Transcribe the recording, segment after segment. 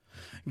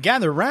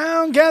Gather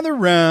round, gather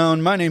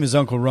round. My name is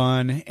Uncle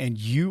Ron, and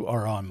you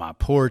are on my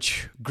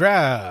porch.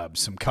 Grab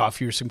some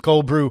coffee or some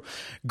cold brew.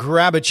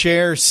 Grab a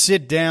chair,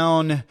 sit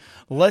down.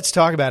 Let's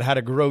talk about how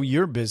to grow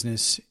your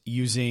business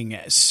using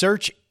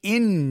search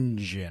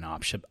engine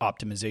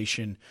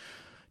optimization,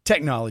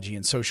 technology,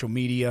 and social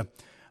media.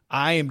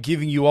 I am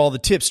giving you all the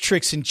tips,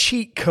 tricks, and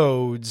cheat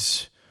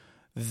codes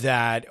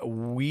that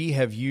we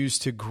have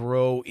used to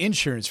grow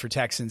insurance for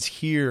Texans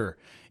here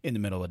in the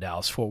middle of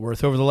Dallas-Fort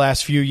Worth over the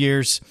last few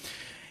years.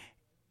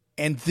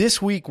 And this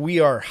week we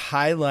are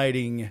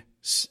highlighting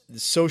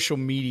social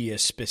media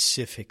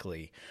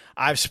specifically.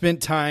 I've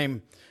spent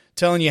time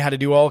telling you how to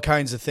do all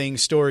kinds of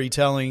things,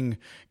 storytelling,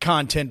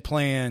 content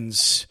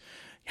plans,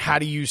 how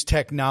to use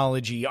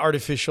technology,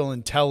 artificial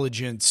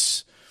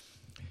intelligence.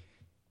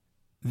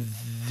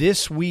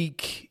 This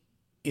week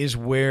is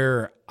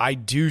where I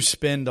do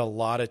spend a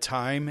lot of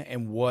time,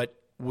 and what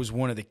was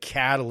one of the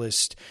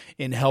catalysts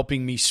in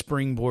helping me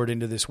springboard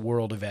into this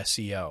world of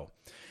SEO.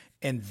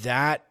 And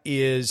that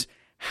is,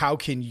 how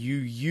can you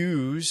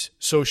use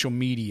social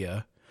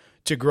media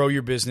to grow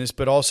your business,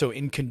 but also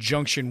in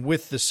conjunction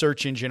with the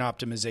search engine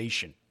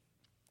optimization?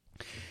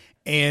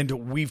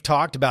 And we've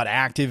talked about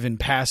active and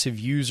passive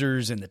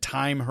users and the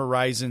time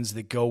horizons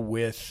that go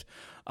with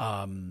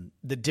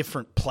the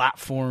different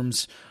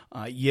platforms.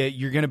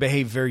 You're going to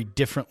behave very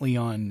differently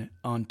on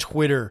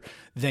Twitter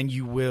than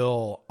you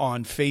will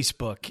on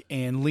Facebook,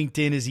 and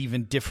LinkedIn is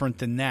even different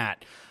than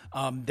that.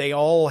 They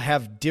all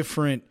have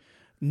different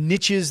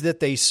niches that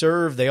they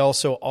serve. They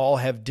also all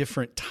have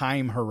different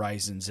time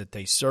horizons that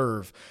they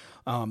serve.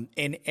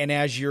 And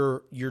as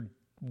you're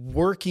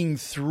working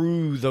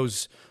through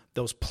those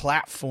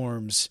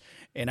platforms,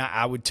 and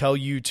I would tell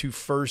you to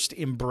first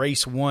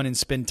embrace one and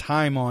spend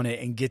time on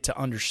it and get to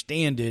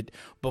understand it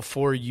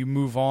before you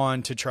move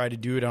on to try to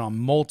do it on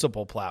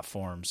multiple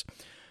platforms.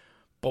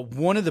 But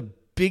one of the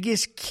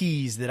biggest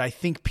keys that I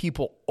think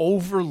people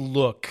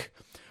overlook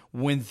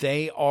when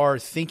they are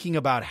thinking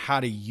about how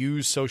to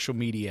use social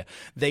media,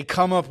 they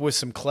come up with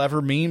some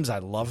clever memes. I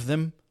love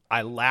them.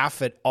 I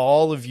laugh at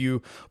all of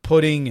you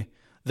putting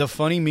the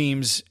funny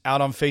memes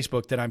out on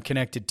Facebook that I'm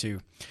connected to.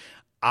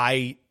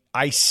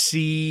 I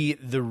see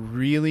the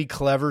really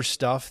clever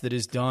stuff that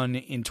is done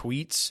in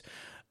tweets.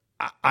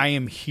 I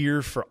am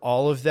here for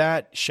all of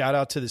that. Shout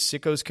out to the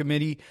Sickos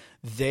Committee.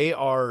 They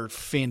are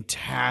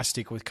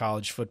fantastic with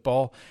college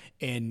football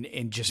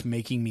and just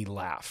making me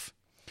laugh.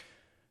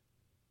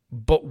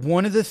 But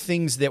one of the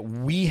things that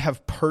we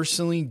have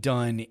personally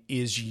done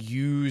is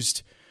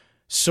used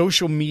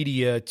social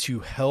media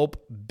to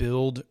help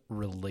build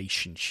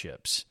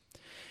relationships.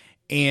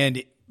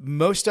 And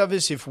most of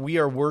us, if we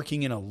are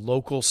working in a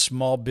local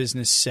small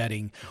business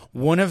setting,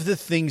 one of the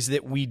things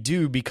that we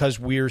do, because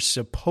we're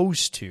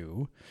supposed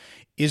to,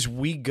 is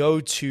we go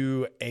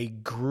to a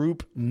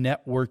group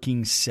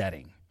networking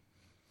setting.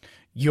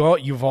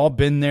 You've all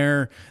been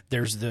there.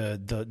 There's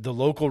the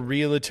local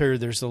realtor.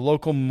 There's the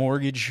local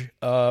mortgage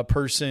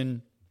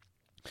person,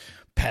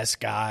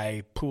 pest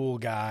guy, pool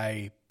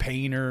guy,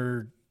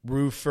 painter,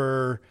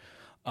 roofer,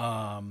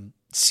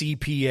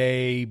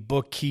 CPA,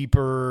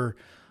 bookkeeper,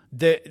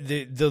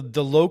 the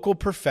local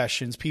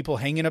professions, people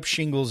hanging up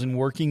shingles and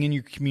working in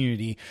your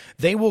community.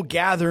 They will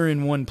gather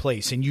in one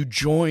place, and you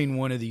join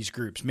one of these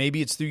groups.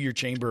 Maybe it's through your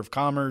Chamber of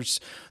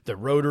Commerce, the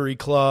Rotary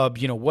Club,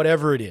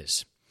 whatever it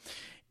is.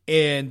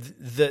 And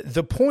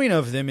the point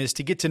of them is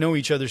to get to know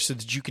each other so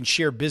that you can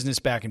share business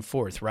back and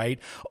forth, right?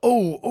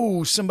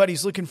 Oh,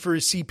 somebody's looking for a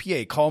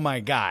CPA. Call my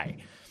guy.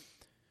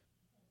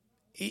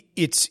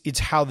 It's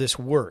how this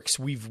works.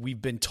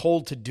 We've been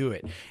told to do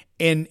it.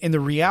 And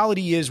the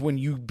reality is, when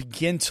you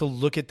begin to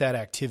look at that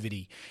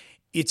activity,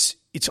 it's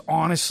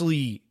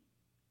honestly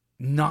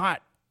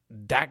not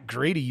that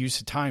great a use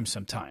of time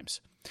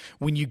sometimes.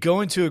 When you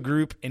go into a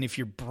group, and if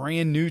you're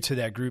brand new to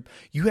that group,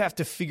 you have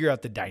to figure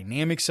out the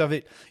dynamics of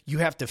it. You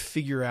have to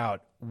figure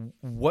out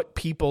what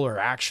people are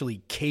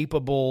actually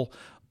capable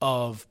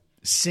of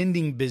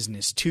sending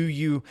business to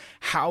you.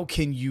 How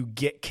can you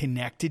get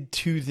connected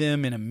to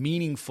them in a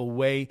meaningful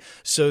way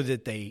so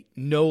that they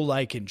know,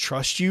 like, and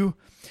trust you?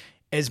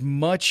 As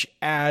much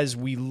as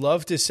we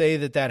love to say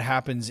that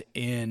happens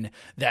in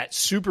that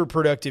super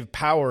productive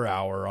power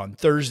hour on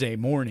Thursday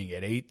morning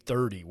at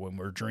 8:30 when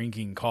we're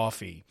drinking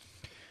coffee,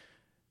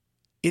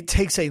 it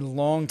takes a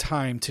long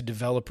time to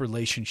develop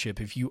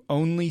relationship if you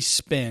only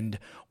spend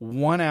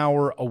 1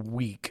 hour a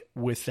week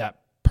with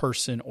that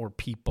person or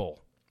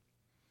people.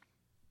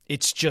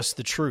 It's just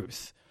the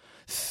truth.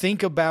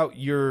 Think about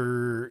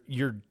your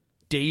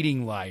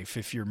dating life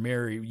if you're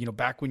married,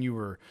 back when you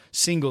were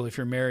single, if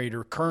you're married,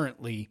 or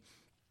currently.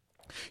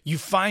 You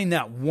find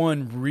that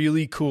one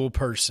really cool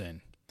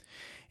person,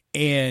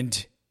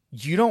 and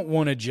you don't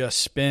want to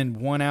just spend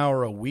 1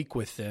 hour a week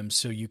with them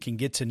so you can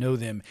get to know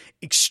them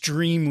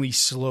extremely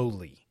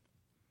slowly.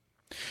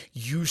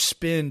 You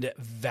spend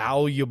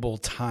valuable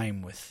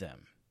time with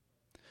them.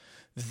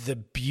 The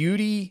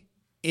beauty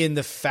in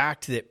the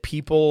fact that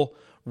people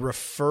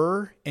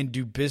refer and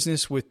do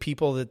business with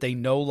people that they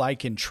know,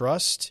 like, and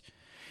trust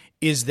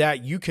is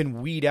that you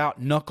can weed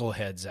out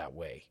knuckleheads that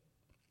way.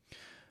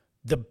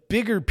 The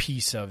bigger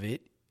piece of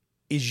it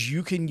is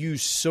you can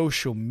use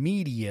social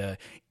media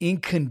in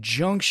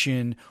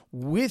conjunction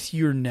with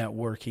your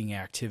networking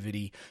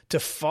activity to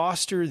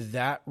foster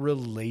that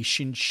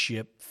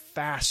relationship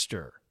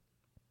faster.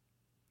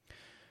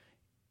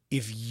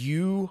 If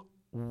you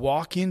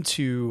walk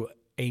into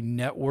a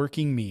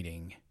networking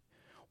meeting,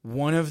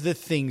 one of the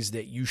things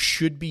that you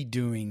should be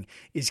doing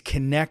is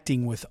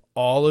connecting with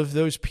all of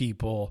those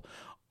people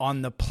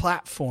on the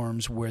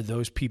platforms where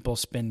those people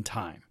spend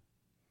time.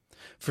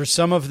 For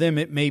some of them,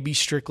 it may be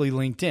strictly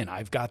LinkedIn.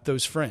 I've got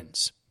those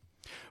friends.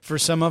 For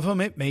some of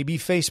them, it may be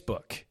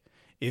Facebook.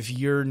 If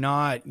you're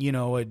not,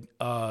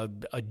 a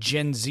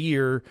Gen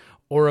Zer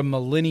or a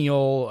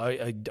millennial,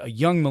 a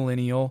young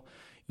millennial,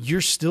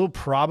 you're still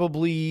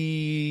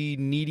probably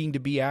needing to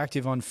be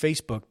active on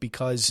Facebook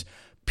because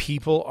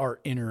people are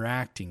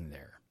interacting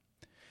there.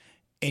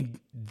 And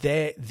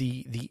the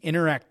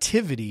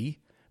interactivity,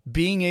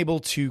 being able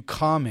to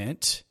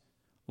comment,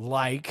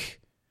 like,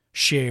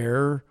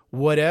 share,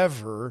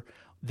 whatever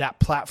that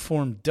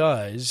platform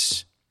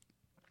does,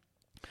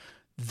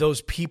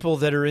 those people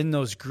that are in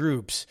those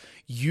groups,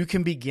 you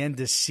can begin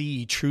to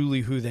see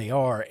truly who they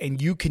are,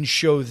 and you can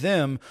show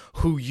them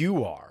who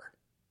you are.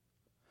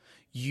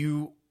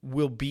 You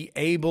will be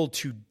able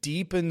to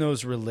deepen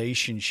those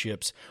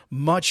relationships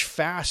much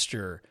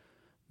faster.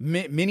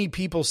 Many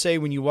people say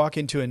when you walk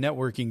into a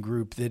networking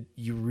group that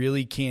you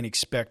really can't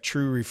expect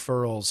true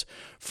referrals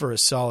for a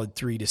solid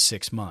 3 to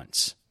 6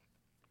 months.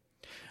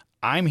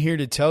 I'm here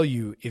to tell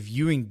you, if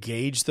you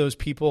engage those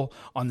people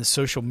on the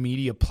social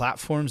media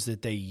platforms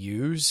that they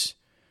use,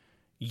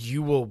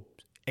 you will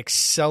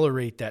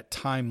accelerate that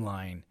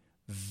timeline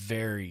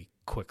very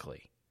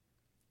quickly.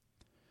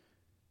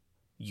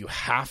 You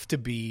have to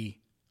be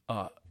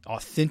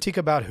authentic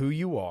about who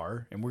you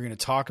are, and we're going to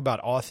talk about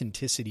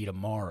authenticity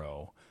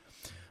tomorrow.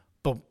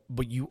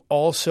 But you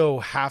also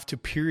have to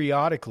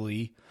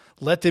periodically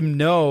let them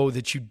know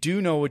that you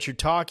do know what you're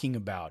talking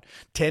about.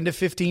 10 to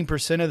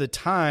 15% of the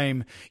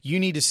time, you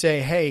need to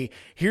say, hey,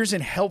 here's a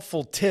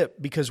helpful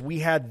tip because we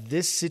had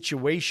this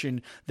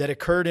situation that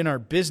occurred in our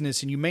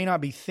business and you may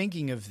not be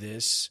thinking of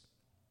this.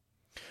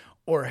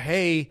 Or,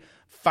 hey,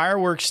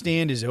 fireworks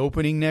stand is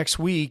opening next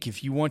week.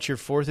 If you want your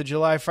 4th of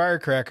July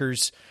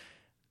firecrackers,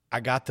 I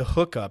got the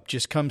hookup.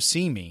 Just come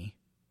see me.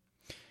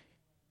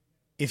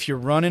 If you're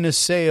running a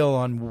sale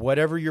on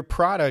whatever your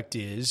product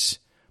is,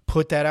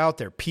 put that out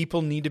there.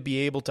 People need to be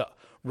able to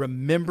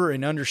remember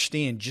and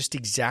understand just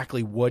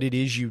exactly what it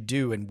is you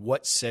do and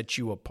what sets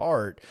you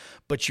apart,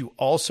 but you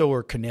also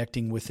are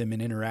connecting with them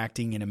and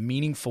interacting in a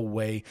meaningful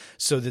way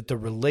so that the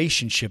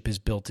relationship is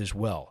built as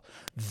well.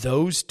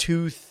 Those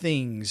two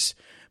things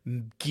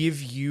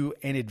give you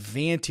an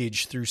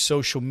advantage through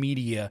social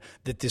media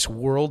that this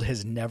world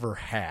has never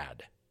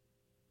had.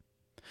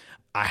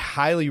 I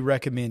highly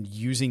recommend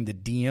using the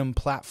DM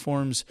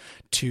platforms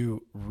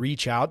to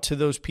reach out to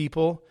those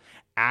people,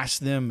 ask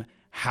them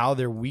how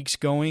their week's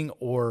going,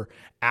 or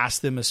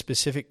ask them a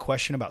specific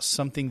question about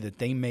something that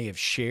they may have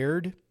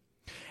shared.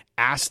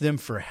 Ask them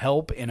for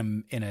help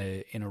in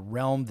a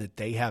realm that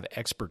they have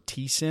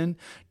expertise in,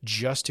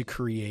 just to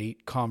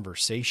create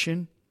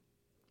conversation.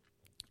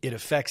 It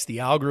affects the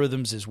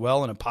algorithms as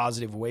well in a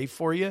positive way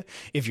for you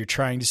if you're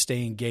trying to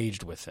stay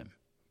engaged with them.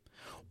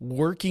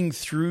 Working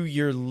through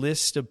your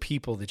list of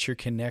people that you're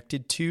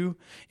connected to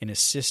in a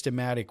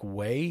systematic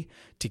way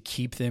to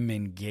keep them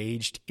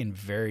engaged in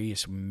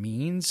various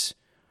means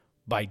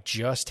by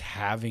just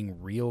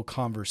having real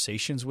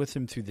conversations with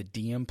them through the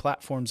DM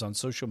platforms on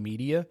social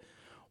media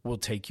will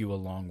take you a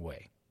long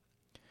way.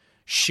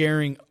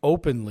 Sharing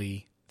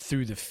openly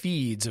through the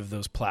feeds of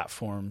those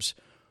platforms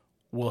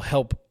will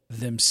help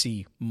them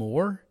see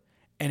more,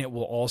 and it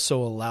will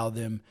also allow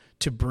them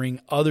to bring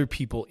other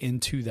people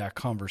into that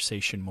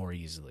conversation more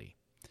easily.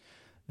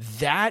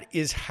 That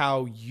is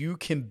how you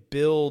can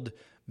build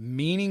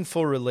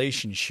meaningful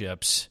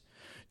relationships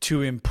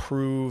to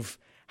improve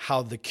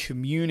how the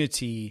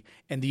community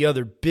and the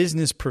other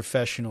business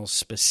professionals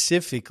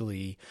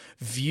specifically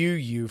view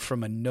you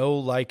from a know,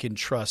 like, and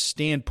trust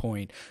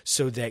standpoint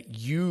so that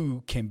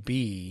you can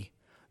be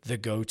the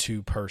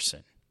go-to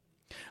person.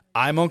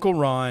 I'm Uncle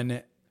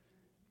Ron.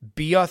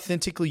 Be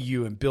authentically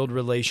you and build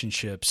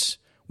relationships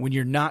when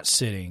you're not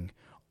sitting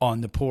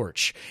on the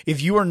porch.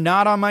 If you are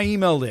not on my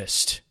email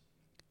list,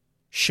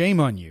 shame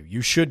on you.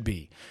 You should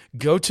be.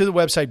 Go to the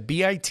website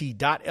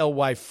bit.ly/porch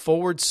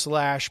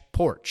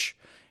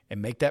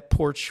and make that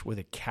porch with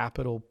a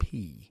capital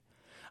P.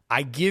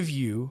 I give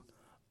you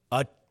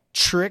a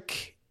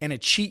trick and a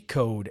cheat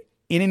code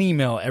in an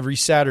email every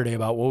Saturday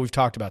about what we've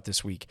talked about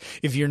this week.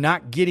 If you're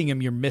not getting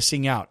them, you're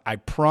missing out. I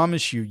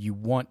promise you, you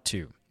want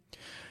to.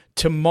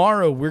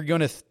 Tomorrow, we're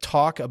going to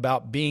talk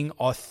about being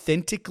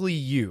authentically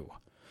you.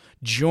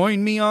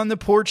 Join me on the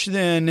porch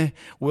then.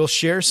 We'll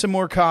share some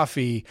more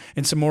coffee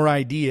and some more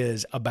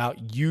ideas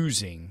about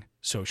using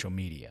social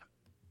media.